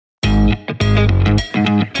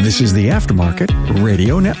This is the Aftermarket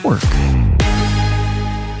Radio Network.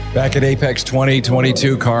 Back at Apex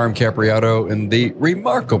 2022, Carm Capriato in the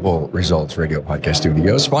Remarkable Results Radio Podcast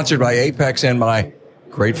Studio, sponsored by Apex and my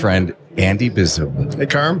great friend, Andy Bizzle. Hey,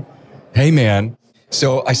 Carm. Hey, man.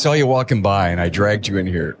 So I saw you walking by and I dragged you in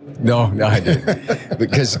here. No, I didn't.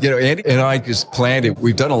 Because, Andy and I just planned it.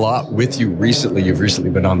 We've done a lot with you recently. You've recently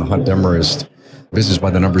been on the Hunt Demarest Business by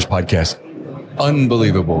the Numbers podcast.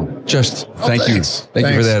 Unbelievable. Just thank you. Thank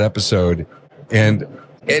you for that episode. And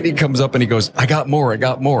Andy comes up and he goes, I got more.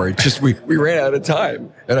 It's just we ran out of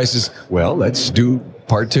time. And I says, well, let's do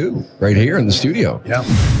part 2 right here in the studio. Yeah.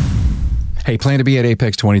 Hey, plan to be at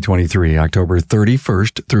Apex 2023, October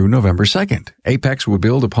 31st through November 2nd. Apex will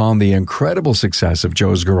build upon the incredible success of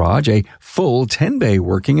Joe's Garage, a full 10-bay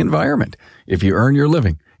working environment. If you earn your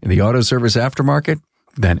living in the auto service aftermarket,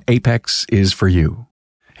 then Apex is for you.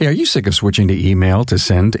 Hey, are you sick of switching to email to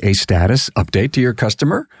send a status update to your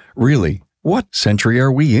customer? Really, what century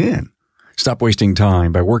are we in? Stop wasting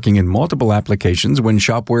time by working in multiple applications when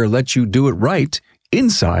Shopware lets you do it right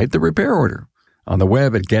inside the repair order. On the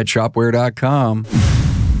web at getshopware.com.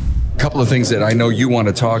 A couple of things that I know you want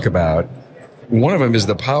to talk about. One of them is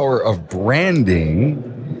the power of branding,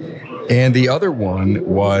 and the other one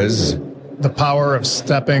was the power of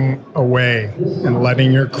stepping away and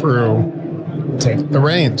letting your crew take the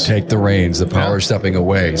reins. The power of stepping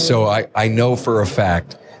away. So I know for a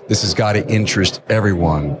fact this has got to interest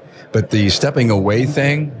everyone, but the stepping away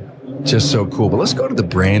thing, just so cool. But let's go to the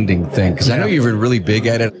branding thing, because I know you've been really big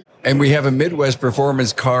at it. And we have a Midwest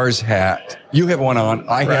Performance Cars hat. You have one on.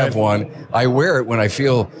 I have one. I wear it when I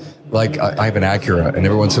feel like I have an Acura, and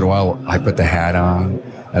every once in a while I put the hat on,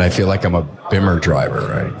 and I feel like I'm a Bimmer driver,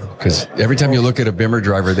 right? Because every time you look at a Bimmer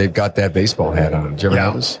driver, they've got that baseball hat on. Did you ever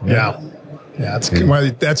notice? Yeah.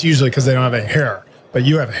 Well, that's usually because they don't have any hair, but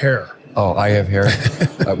you have hair. Oh, I have hair?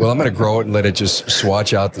 Well, I'm going to grow it and let it just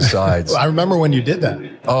swatch out the sides. Well, I remember when you did that.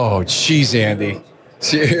 Oh, geez, Andy.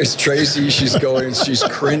 Here's Tracy. She's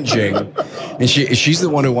cringing. And she's the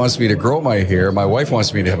one who wants me to grow my hair. My wife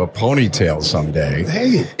wants me to have a ponytail someday.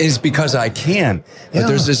 Hey. It's because I can. But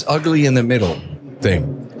there's this ugly in the middle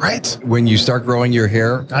thing. Right. When you start growing your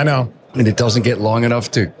hair. I know. And it doesn't get long enough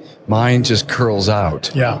mine just curls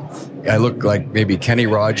out. Yeah. I look like maybe Kenny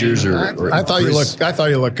Rogers or I thought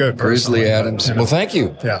you looked good. Grizzly Adams. Well, thank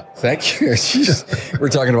you. Yeah. Thank you. We're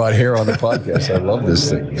talking about hair on the podcast. I love this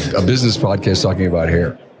thing. A business podcast talking about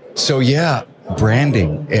hair. So yeah,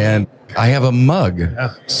 branding. And I have a mug.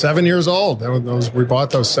 Yeah. 7 years old. We bought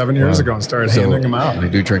those 7 years ago and started handing them out. I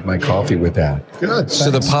do drink my coffee with that. Good. So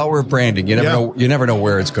the power of branding. You never know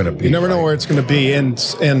where it's going to be. You never know where it's going to be. And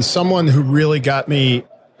someone who really got me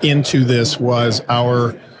into this was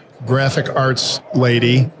our graphic arts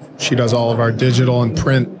lady. She does all of our digital and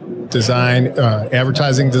print design,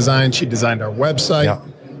 advertising design. She designed our website. Yeah.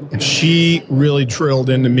 And she really drilled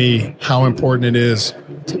into me how important it is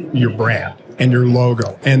to your brand and your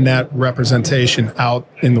logo and that representation out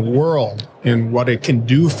in the world and what it can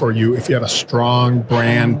do for you if you have a strong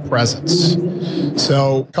brand presence.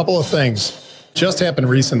 So a couple of things just happened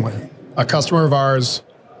recently. A customer of ours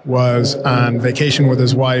was on vacation with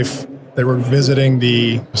his wife. They were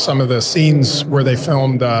visiting some of the scenes where they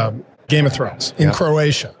filmed Game of Thrones in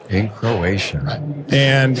Croatia. In Croatia. Right.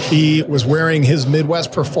 And he was wearing his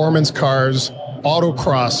Midwest Performance Cars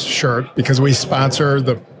autocross shirt because we sponsor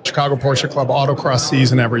the Chicago Porsche Club autocross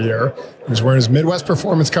season every year. He was wearing his Midwest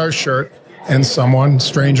Performance Cars shirt, and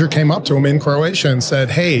stranger came up to him in Croatia and said,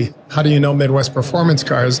 hey, how do you know Midwest Performance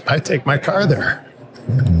Cars? I take my car there.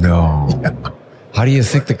 No. Yeah. How do you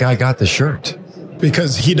think the guy got the shirt?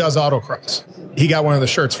 Because he does autocross. He got one of the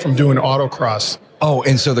shirts from doing autocross. Oh,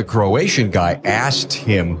 and so the Croatian guy asked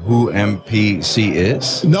him who MPC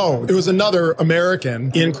is? No, it was another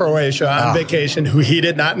American in Croatia on vacation who he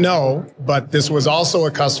did not know, but this was also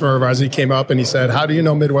a customer of ours. He came up and he said, how do you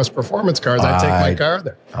know Midwest Performance Cars? I take my car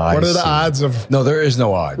there. What are the odds of... No, there is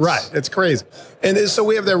no odds. Right, it's crazy. And so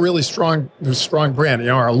we have that really strong brand.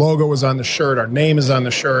 Our logo is on the shirt. Our name is on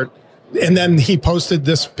the shirt. And then he posted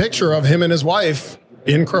this picture of him and his wife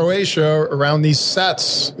in Croatia around these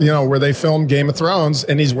sets, where they filmed Game of Thrones,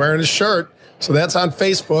 and he's wearing his shirt. So that's on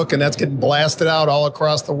Facebook, and that's getting blasted out all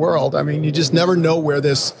across the world. I mean, you just never know where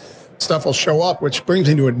this stuff will show up, which brings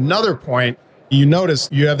me to another point. You notice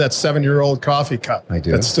you have that 7-year-old coffee cup. I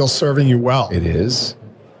do. That's still serving you well. It is.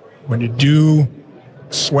 When you do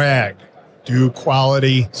swag, do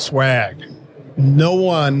quality swag, no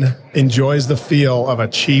one enjoys the feel of a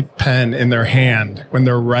cheap pen in their hand when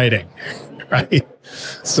they're writing, right?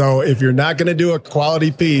 So if you're not going to do a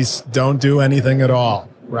quality piece, don't do anything at all.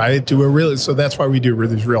 right? So that's why we do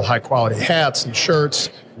these real high quality hats and shirts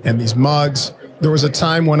and these mugs. There was a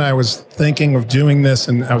time when I was thinking of doing this,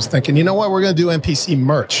 and I was thinking, you know what, we're going to do MPC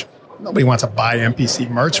merch. Nobody wants to buy MPC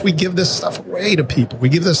merch. We give this stuff away to people. We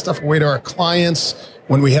give this stuff away to our clients.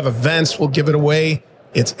 When we have events, we'll give it away.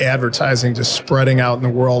 It's advertising just spreading out in the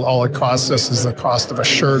world. All it costs us is the cost of a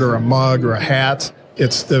shirt or a mug or a hat.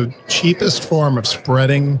 It's the cheapest form of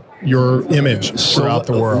spreading your image throughout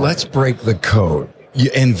the world. Let's break the code. You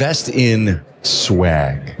invest in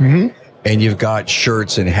swag, and you've got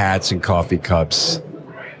shirts and hats and coffee cups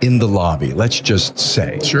in the lobby. Let's just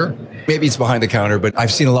say, Sure. Maybe it's behind the counter, but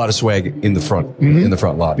I've seen a lot of swag in the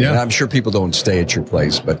front lobby. Yeah. And I'm sure people don't stay at your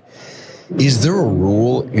place, but is there a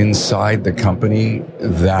rule inside the company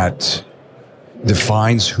that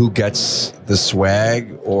defines who gets the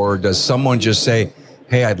swag, or does someone just say,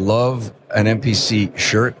 hey, I'd love an MPC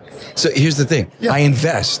shirt? So here's the thing. Yeah. I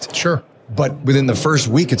invest. Sure. But within the first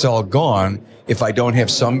week, it's all gone if I don't have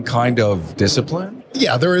some kind of discipline.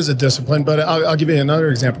 Yeah, there is a discipline, but I'll give you another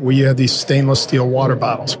example. We have these stainless steel water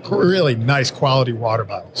bottles, really nice quality water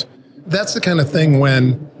bottles. That's the kind of thing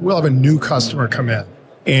when we'll have a new customer come in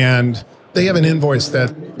and they have an invoice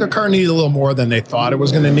that their car needed a little more than they thought it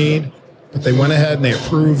was going to need, but they went ahead and they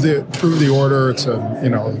approved the order. It's a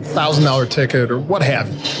 $1,000 ticket or what have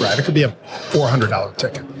you, right? It could be a $400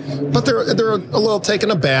 ticket, but they're a little taken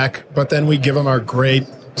aback. But then we give them our great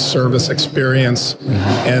service experience,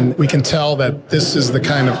 and we can tell that this is the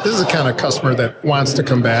kind of customer that wants to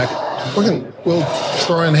come back. We'll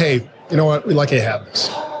throw in, hey, you know what? We'd like you to have this.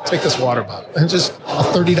 Take this water bottle, and just a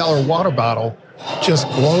 $30 water bottle just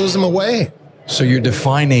blows them away. So you're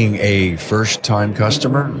defining a first-time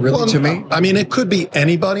customer, really, to me? I mean, it could be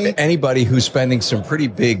anybody. Anybody who's spending some pretty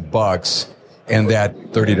big bucks, and that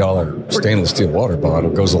 $30 stainless steel water bottle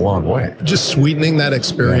goes a long way. Just sweetening that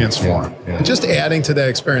experience for them. Yeah. And just adding to that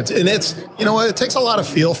experience. And it's, it takes a lot of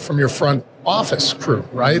feel from your front office crew,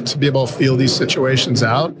 right? To be able to feel these situations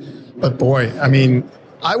out. But boy, I mean,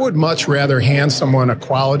 I would much rather hand someone a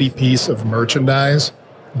quality piece of merchandise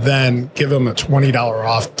than give them a $20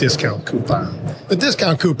 off discount coupon. The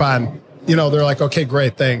discount coupon, they're like, okay,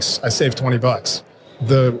 great, thanks. I saved $20.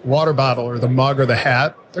 The water bottle or the mug or the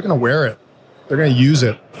hat, they're going to wear it. They're going to use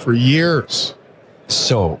it for years.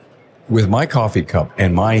 So with my coffee cup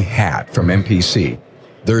and my hat from MPC,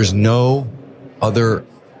 there's no other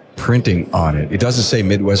printing on it. It doesn't say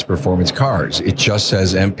Midwest Performance Cars. It just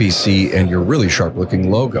says MPC and your really sharp looking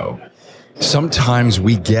logo. Sometimes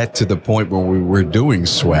we get to the point where we're doing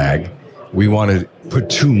swag, we want to put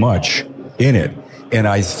too much in it. And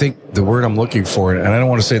I think the word I'm looking for, and I don't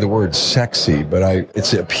want to say the word sexy, but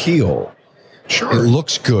it's appeal. Sure. It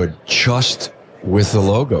looks good just with the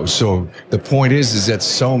logo. So the point is that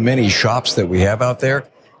so many shops that we have out there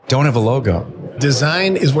don't have a logo.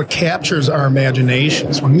 Design is what captures our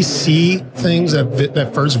imaginations. When we see things,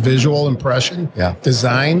 that first visual impression,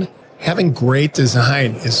 design, having great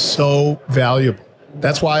design is so valuable.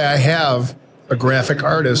 That's why I have a graphic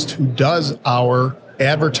artist who does our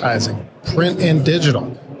advertising, print and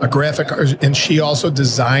digital. And she also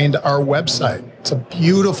designed our website. It's a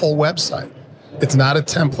beautiful website. It's not a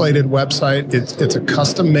templated website. It's a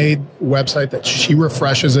custom-made website that she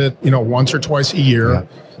refreshes it, once or twice a year. Yeah.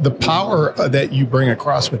 The power that you bring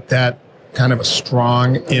across with that kind of a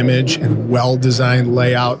strong image and well-designed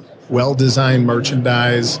layout, well-designed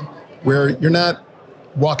merchandise, where you're not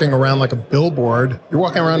walking around like a billboard. You're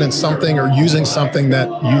walking around in something or using something that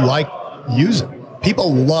you like using.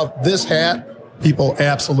 People love this hat. People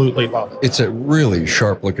absolutely love it. It's a really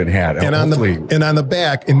sharp-looking hat. And on the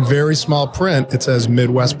back, in very small print, it says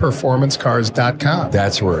MidwestPerformanceCars.com.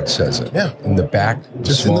 That's where it says it. Yeah. In the back,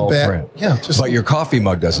 just small in the back. Print. Yeah. But your coffee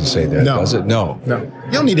mug doesn't say that, does it? No. No.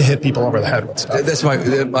 You don't need to hit people over the head with stuff. That's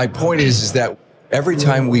my point is that every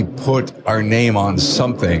time we put our name on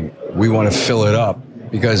something, we want to fill it up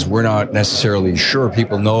because we're not necessarily sure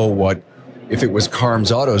people know if it was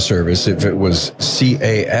Carm's Auto Service, if it was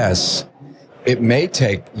CAS. It may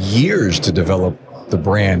take years to develop the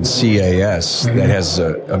brand CAS that has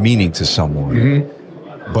a meaning to someone,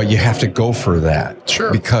 but you have to go for that.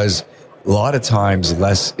 Sure. Because a lot of times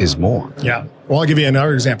less is more. Yeah. Well, I'll give you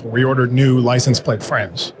another example. We ordered new license plate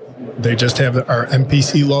frames. They just have our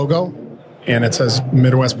MPC logo, and it says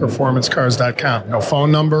MidwestPerformanceCars.com. No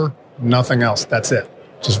phone number, nothing else. That's it.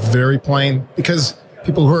 Just very plain. Because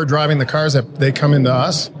people who are driving the cars that they come into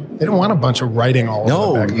us, they don't want a bunch of writing all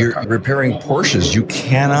over the back of the car. You're repairing Porsches. You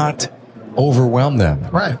cannot overwhelm them.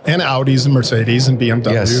 Right. And Audis and Mercedes and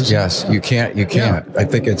BMWs. Yes. You can't. Yeah. I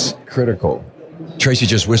think it's critical. Tracy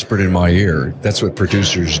just whispered in my ear. That's what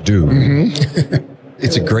producers do.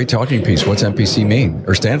 it's a great talking piece. What's MPC mean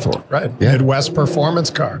or stand for? Right. Yeah. Midwest Performance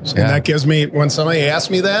Cars. Yeah. And that gives me, when somebody asks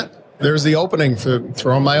me that, there's the opening for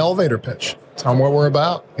throwing my elevator pitch. Tell them what we're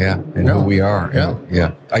about. Yeah, and who we are. Yeah.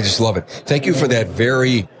 Yeah. I just love it. Thank you for that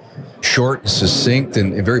very short, succinct,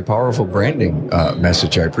 and very powerful branding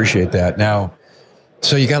message. I appreciate that. Now,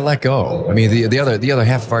 so you got to let go. I mean, the other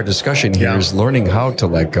half of our discussion here is learning how to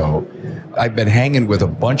let go. I've been hanging with a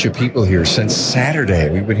bunch of people here since Saturday.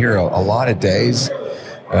 We've been here a lot of days.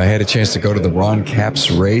 I had a chance to go to the Ron Capps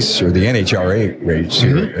race, or the NHRA race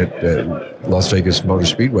here at Las Vegas Motor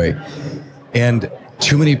Speedway. And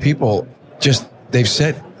too many people they've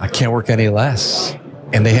said, I can't work any less.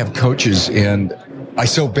 And they have coaches. And I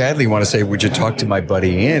so badly want to say, would you talk to my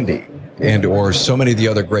buddy Andy? And or so many of the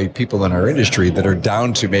other great people in our industry that are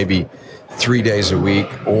down to maybe 3 days a week,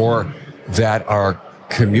 or that are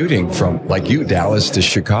commuting from, like you, Dallas to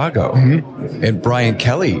Chicago. And Brian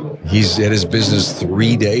Kelly, he's at his business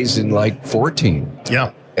 3 days in like 14.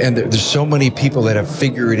 Yeah. And there's so many people that have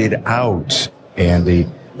figured it out. Andy,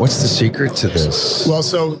 what's the secret to this? Well,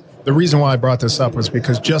 so the reason why I brought this up was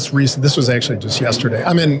because this was actually just yesterday.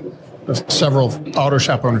 I'm in several auto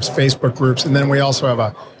shop owners Facebook groups, and then we also have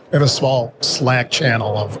a small Slack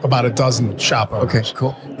channel of about a dozen shop owners. Okay,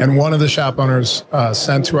 cool. And one of the shop owners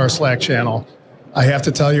sent to our Slack channel, I have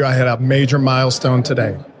to tell you, I had a major milestone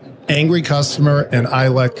today. Angry customer, and I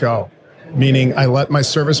let go. Meaning I let my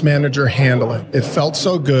service manager handle it. It felt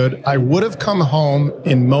so good. I would have come home,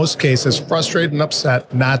 in most cases, frustrated and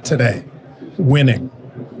upset. Not today. Winning.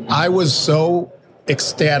 I was so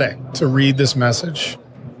ecstatic to read this message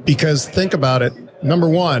because think about it. Number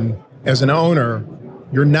one, as an owner,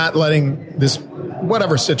 you're not letting this,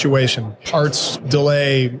 whatever situation, parts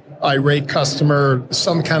delay, irate customer,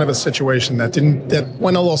 some kind of a situation that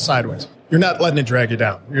went a little sideways. You're not letting it drag you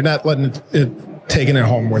down. You're not letting it taking it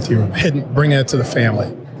home with you, bringing it to the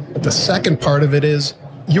family. But the second part of it is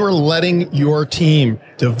you're letting your team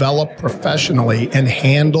develop professionally and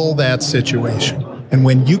handle that situation. And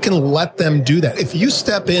when you can let them do that, if you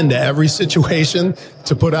step into every situation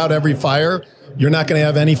to put out every fire, you're not going to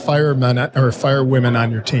have any firemen or firewomen on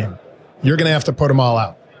your team. You're going to have to put them all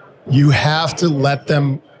out. You have to let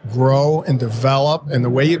them grow and develop. And the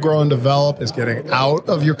way you grow and develop is getting out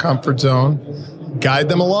of your comfort zone, guide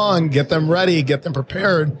them along, get them ready, get them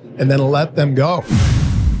prepared, and then let them go.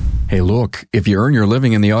 Hey, look, if you earn your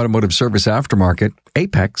living in the automotive service aftermarket,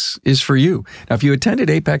 Apex is for you. Now, if you attended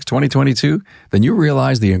Apex 2022, then you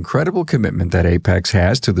realize the incredible commitment that Apex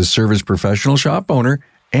has to the service professional, shop owner,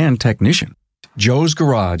 and technician. Joe's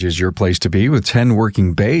Garage is your place to be with 10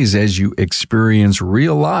 working bays as you experience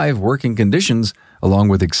real live working conditions along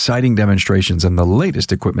with exciting demonstrations and the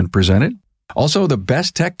latest equipment presented. Also, the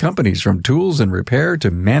best tech companies from tools and repair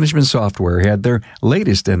to management software had their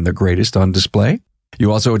latest and the greatest on display.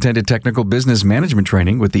 You also attended technical business management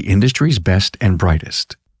training with the industry's best and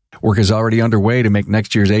brightest. Work is already underway to make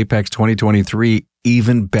next year's Apex 2023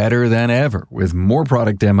 even better than ever with more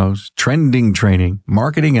product demos, trending training,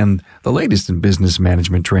 marketing, and the latest in business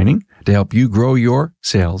management training to help you grow your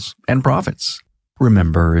sales and profits.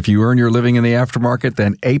 Remember, if you earn your living in the aftermarket,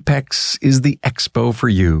 then Apex is the expo for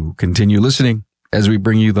you. Continue listening as we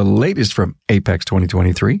bring you the latest from Apex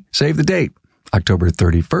 2023. Save the date, October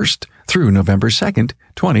 31st through November 2nd,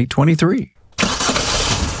 2023.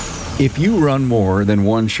 If you run more than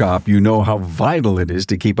one shop, you know how vital it is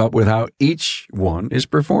to keep up with how each one is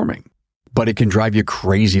performing. But it can drive you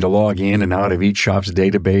crazy to log in and out of each shop's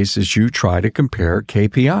database as you try to compare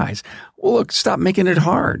KPIs. Well, look, stop making it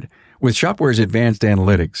hard. With Shopware's advanced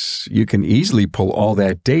analytics, you can easily pull all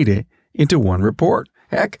that data into one report.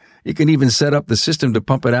 Heck, you can even set up the system to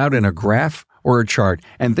pump it out in a graph or a chart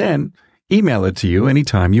and then email it to you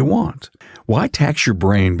anytime you want. Why tax your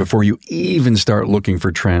brain before you even start looking for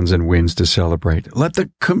trends and wins to celebrate? Let the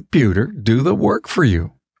computer do the work for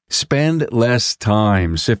you. Spend less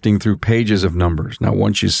time sifting through pages of numbers. Now,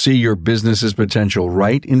 once you see your business's potential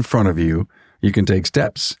right in front of you, you can take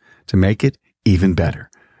steps to make it even better.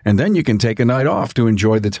 And then you can take a night off to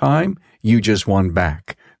enjoy the time you just won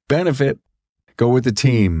back. Benefit. Go with the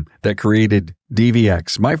team that created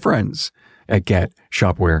DVX, my friends at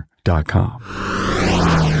GetShopware.com.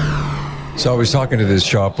 So I was talking to this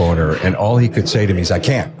shop owner, and all he could say to me is, I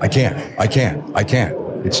can't.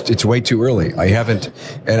 It's way too early. I haven't.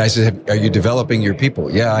 And I said, are you developing your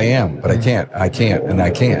people? Yeah, I am, but I can't.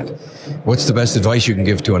 What's the best advice you can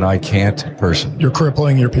give to an I can't person? You're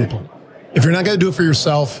crippling your people. If you're not going to do it for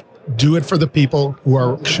yourself, do it for the people who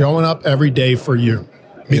are showing up every day for you.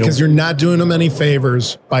 Because you're not doing them any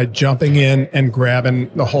favors by jumping in and grabbing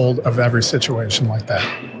the hold of every situation like that.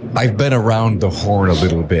 I've been around the horn a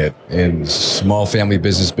little bit in small family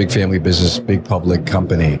business, big public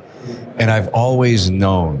company. And I've always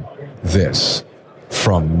known this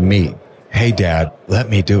from me. Hey, Dad, let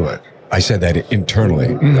me do it. I said that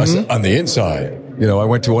internally. I said, on the inside. I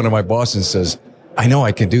went to one of my bosses and says, I know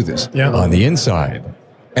I can do this on the inside.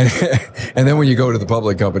 And then when you go to the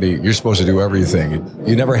public company, you're supposed to do everything.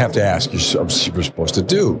 You never have to ask. You're supposed to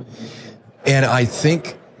do. And I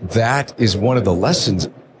think that is one of the lessons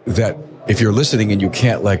that if you're listening and you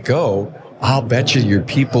can't let go, I'll bet you your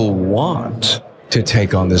people want to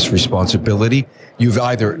take on this responsibility. You've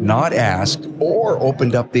either not asked or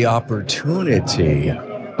opened up the opportunity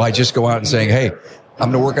by just go out and saying, hey,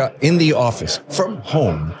 I'm going to work out in the office from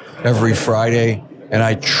home every Friday. And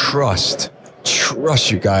I trust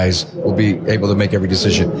you guys will be able to make every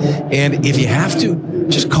decision. And if you have to,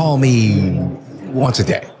 just call me once a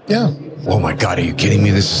day. Yeah. Oh my God, are you kidding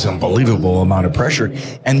me? This is an unbelievable amount of pressure.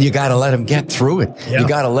 And you got to let them get through it. Yeah. You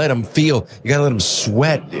got to let them feel, you got to let them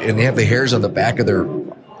sweat, and they have the hairs on the back of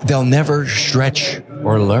they'll never stretch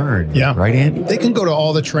or learn. Yeah. Right, Andy? They can go to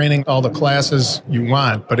all the training, all the classes you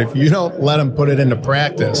want, but if you don't let them put it into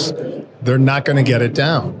practice, they're not going to get it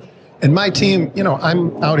down. And my team,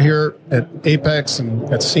 I'm out here at Apex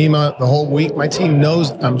and at SEMA the whole week. My team knows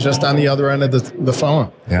I'm just on the other end of the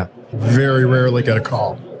phone. Yeah. Very rarely get a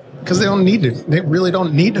call because they don't need to. They really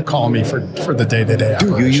don't need to call me for the day-to-day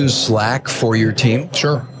operation. Do you use Slack for your team?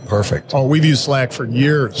 Sure. Perfect. Oh, we've used Slack for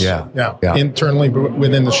years. Yeah. Internally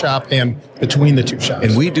within the shop and between the two shops.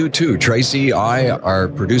 And we do too. Tracy, our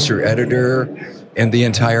producer, editor, and the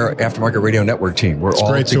entire Aftermarket Radio Network team. We're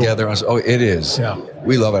all together. It is. Yeah.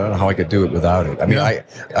 We love it. I don't know how I could do it without it. I mean,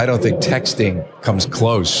 I don't think texting comes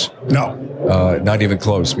close. No. Not even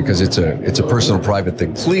close, because it's a personal, private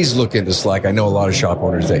thing. Please look into Slack. I know a lot of shop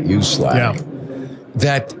owners that use Slack. Yeah.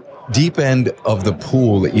 That deep end of the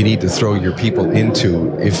pool that you need to throw your people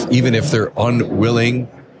into, even if they're unwilling,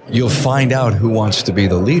 you'll find out who wants to be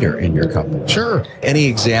the leader in your company. Sure. Any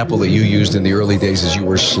example that you used in the early days as you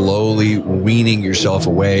were slowly weaning yourself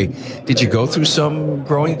away, did you go through some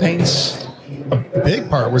growing pains? A big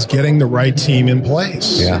part was getting the right team in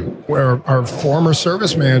place. Yeah. Where our former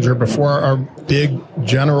service manager, before our big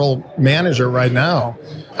general manager right now,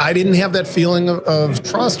 I didn't have that feeling of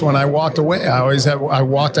trust when I walked away. I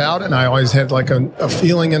walked out and I always had like a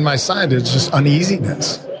feeling in my side. It's just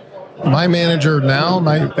uneasiness. My manager now,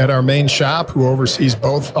 at our main shop, who oversees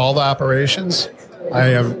all the operations, I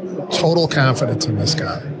have total confidence in this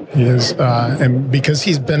guy. He is, and because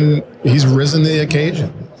he's risen to the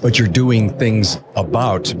occasion. But you're doing things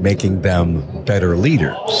about making them better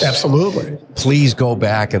leaders. Absolutely. Please go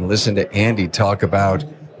back and listen to Andy talk about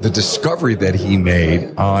the discovery that he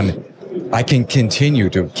made on, I can continue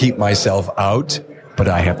to keep myself out, but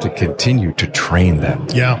I have to continue to train them.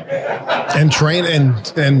 Yeah. And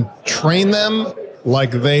train them like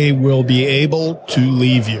they will be able to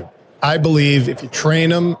leave you. I believe if you train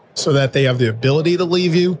them so that they have the ability to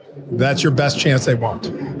leave you, that's your best chance they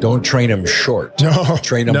won't. Don't train them short. No.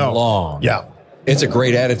 Train them long. Yeah. It's a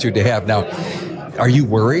great attitude to have. Now, are you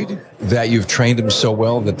worried that you've trained them so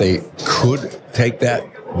well that they could take that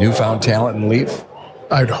newfound talent and leave?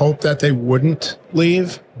 I'd hope that they wouldn't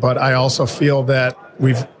leave, but I also feel that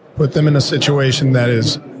we've put them in a situation that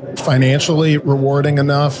is financially rewarding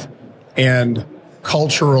enough and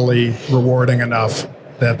culturally rewarding enough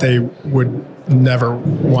that they would never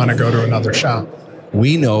want to go to another shop.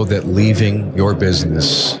 We know that leaving your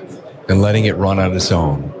business and letting it run on its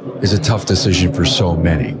own is a tough decision for so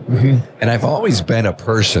many. Mm-hmm. And I've always been a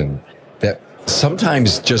person that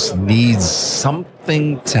sometimes just needs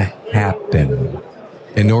something to happen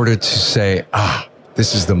in order to say,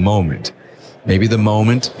 this is the moment. Maybe the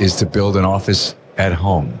moment is to build an office at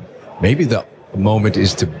home. Maybe the moment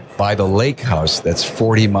is to buy the lake house that's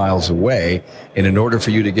 40 miles away. And in order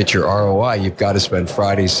for you to get your ROI, you've got to spend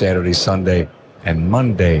Friday, Saturday, Sunday, and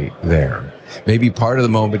Monday there. Maybe part of the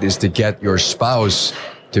moment is to get your spouse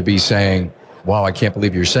to be saying, wow, I can't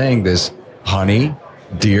believe you're saying this. Honey,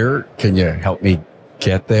 dear, can you help me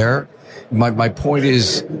get there? My point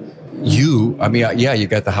is, you got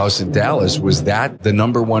the house in Dallas. Was that the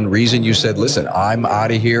number one reason you said, listen, I'm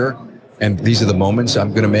out of here and these are the moments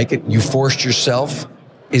I'm going to make it? You forced yourself?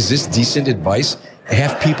 Is this decent advice?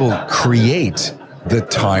 Have people create the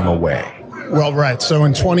time away? Well, right. So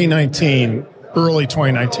in early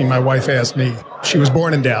 2019, my wife asked me, she was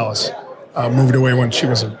born in Dallas, moved away when she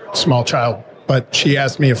was a small child, but she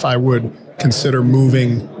asked me if I would consider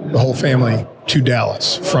moving the whole family to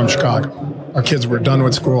Dallas from Chicago. Our kids were done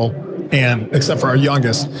with school, And except for our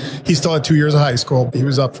youngest, he still had 2 years of high school. He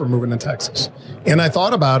was up for moving to Texas. And I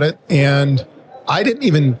thought about it, and I didn't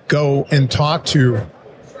even go and talk to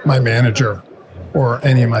my manager or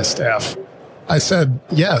any of my staff. I said,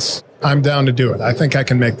 yes, I'm down to do it. I think I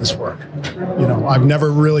can make this work. You know, I've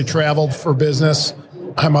never really traveled for business.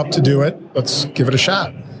 I'm up to do it. Let's give it a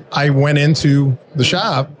shot. I went into the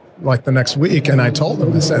shop like the next week, and I told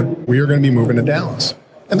them, I said, we are going to be moving to Dallas.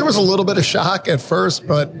 And there was a little bit of shock at first,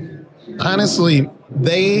 but honestly,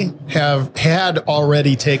 they have had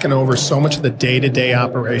already taken over so much of the day-to-day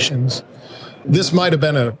operations. This might have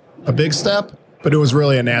been a big step, but it was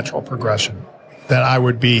really a natural progression that I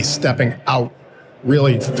would be stepping out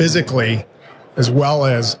really physically as well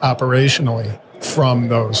as operationally from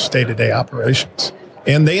those day-to-day operations.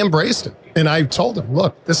 And they embraced it. And I told them,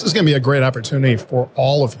 look, this is going to be a great opportunity for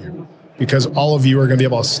all of you because all of you are going to be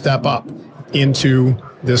able to step up into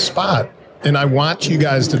this spot. And I want you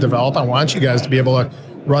guys to develop. I want you guys to be able to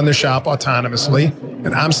run the shop autonomously.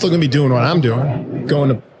 And I'm still going to be doing what I'm doing, going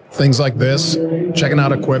to things like this, checking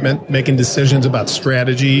out equipment, making decisions about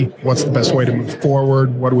strategy. What's the best way to move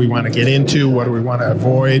forward? What do we want to get into? What do we want to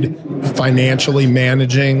avoid? Financially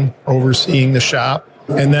managing, overseeing the shop.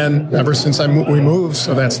 And then ever since we moved,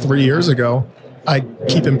 so that's 3 years ago, I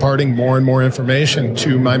keep imparting more and more information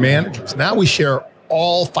to my managers. Now we share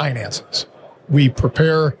all finances. We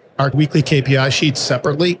prepare our weekly KPI sheets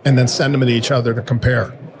separately and then send them to each other to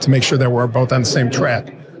compare to make sure that we're both on the same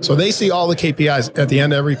track. So they see all the KPIs at the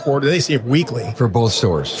end of every quarter. They see it weekly. For both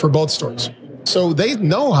stores? For both stores. So they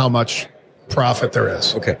know how much profit there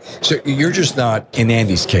is. Okay. So you're just not, in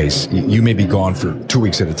Andy's case, you may be gone for 2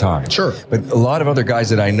 weeks at a time. Sure. But a lot of other guys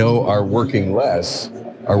that I know are working less,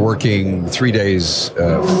 are working 3 days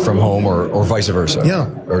from home or vice versa. Yeah.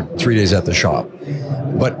 Or 3 days at the shop.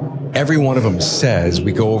 But every one of them says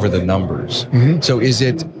we go over the numbers. Mm-hmm. So is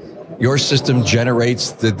it your system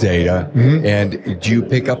generates the data, and do you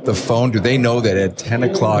pick up the phone? Do they know that at 10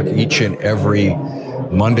 o'clock each and every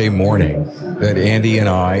Monday morning that Andy and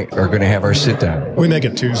I are going to have our sit down? We make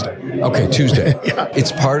it Tuesday. Okay, Tuesday. Yeah.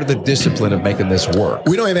 It's part of the discipline of making this work.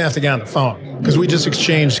 We don't even have to get on the phone because we just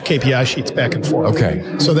exchange KPI sheets back and forth.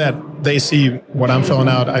 Okay. So that they see what I'm filling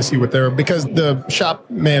out, I see what they're, because the shop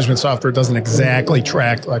management software doesn't exactly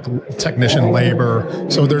track like technician labor.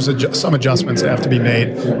 So there's some adjustments that have to be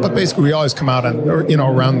made. But basically we always come out on,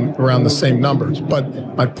 around the same numbers.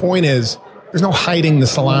 But my point is, there's no hiding the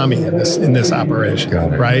salami in this operation,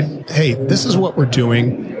 right? Hey, this is what we're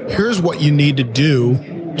doing. Here's what you need to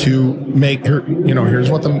do to make, here's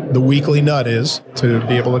what the weekly nut is to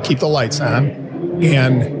be able to keep the lights on.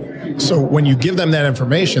 And so when you give them that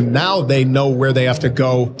information, now they know where they have to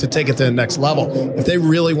go to take it to the next level. If they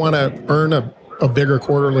really want to earn a bigger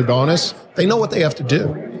quarterly bonus, they know what they have to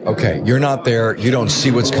do. Okay, you're not there. You don't see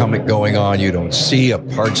what's going on. You don't see a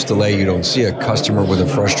parts delay. You don't see a customer with a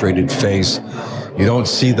frustrated face. You don't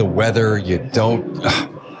see the weather. You don't.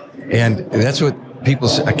 And that's what people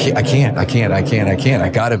say. I can't. I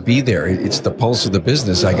got to be there. It's the pulse of the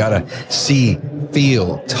business. I got to see,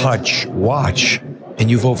 feel, touch, watch. And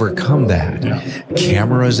you've overcome that. Yeah.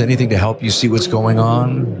 Cameras, anything to help you see what's going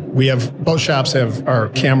on? We have, both shops are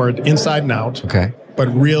cameraed inside and out. Okay. But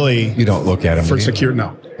really, you don't look at them for security.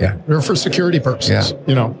 No. Yeah. They're for security purposes.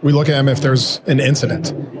 Yeah. We look at them if there's an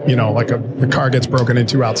incident, like a car gets broken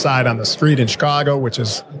into outside on the street in Chicago, which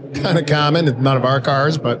is kind of common. None of our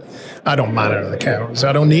cars, but I don't monitor the cameras.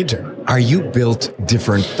 I don't need to. Are you built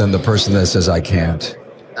different than the person that says I can't?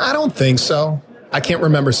 I don't think so. I can't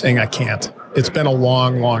remember saying I can't. It's been a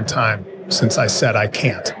long, long time since I said I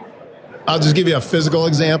can't. I'll just give you a physical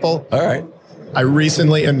example. All right. I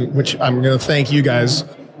recently, and which I'm going to thank you guys,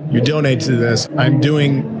 you donate to this. I'm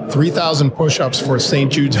doing 3,000 push-ups for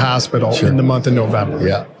St. Jude's Hospital in the month of November.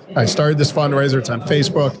 Yeah. I started this fundraiser. It's on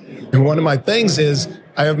Facebook. And one of my things is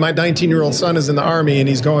I have my 19-year-old son is in the Army, and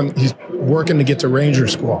he's working to get to Ranger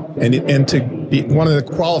School. And to be one of the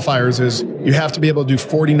qualifiers is you have to be able to do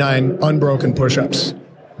 49 unbroken push-ups.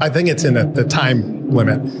 I think it's in the time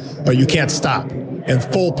limit, but you can't stop. And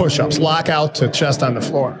full push-ups, lock out to chest on the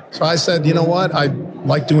floor. So I said, you know what? I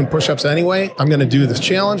like doing push-ups anyway. I'm going to do this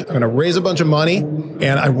challenge. I'm going to raise a bunch of money,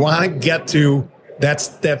 and I want to get to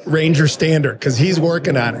that Ranger standard because he's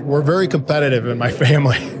working on it. We're very competitive in my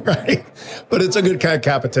family, right? But it's a good kind of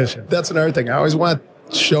competition. That's another thing. I always want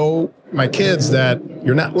to show my kids that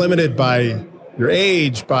you're not limited by your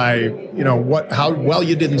age, by how well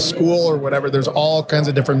you did in school or whatever. There's all kinds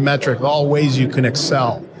of different metrics, all ways you can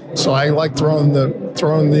excel. So I like throwing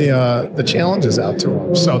the challenges out to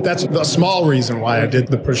them. So that's the small reason why I did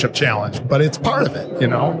the push-up challenge, but it's part of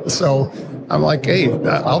it, So I'm like, hey,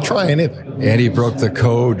 I'll try anything. Andy broke the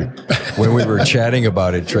code when we were chatting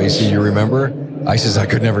about it. Tracy, you remember? I says, I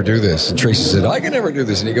could never do this. And Tracy said, I could never do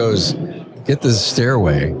this. And he goes, get the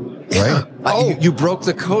stairway, right? You broke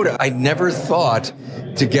the code. I never thought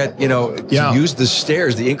to get, to use the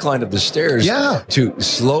stairs, the incline of the stairs to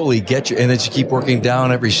slowly get you. And then you keep working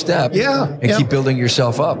down every step and keep building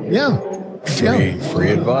yourself up. Yeah. Free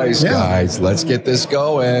advice, guys. Let's get this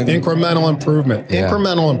going. Incremental improvement.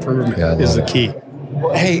 Incremental improvement is the key.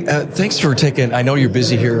 Hey, thanks for taking, I know you're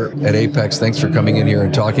busy here at Apex. Thanks for coming in here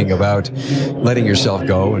and talking about letting yourself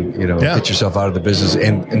go and, get yourself out of the business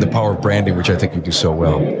and the power of branding, which I think you do so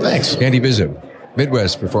well. Thanks. Andy Bizzum,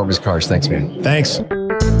 Midwest Performance Cars. Thanks, man. Thanks.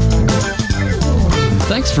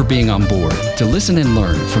 Thanks for being on board to listen and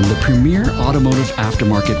learn from the premier automotive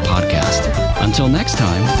aftermarket podcast. Until next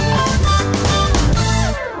time.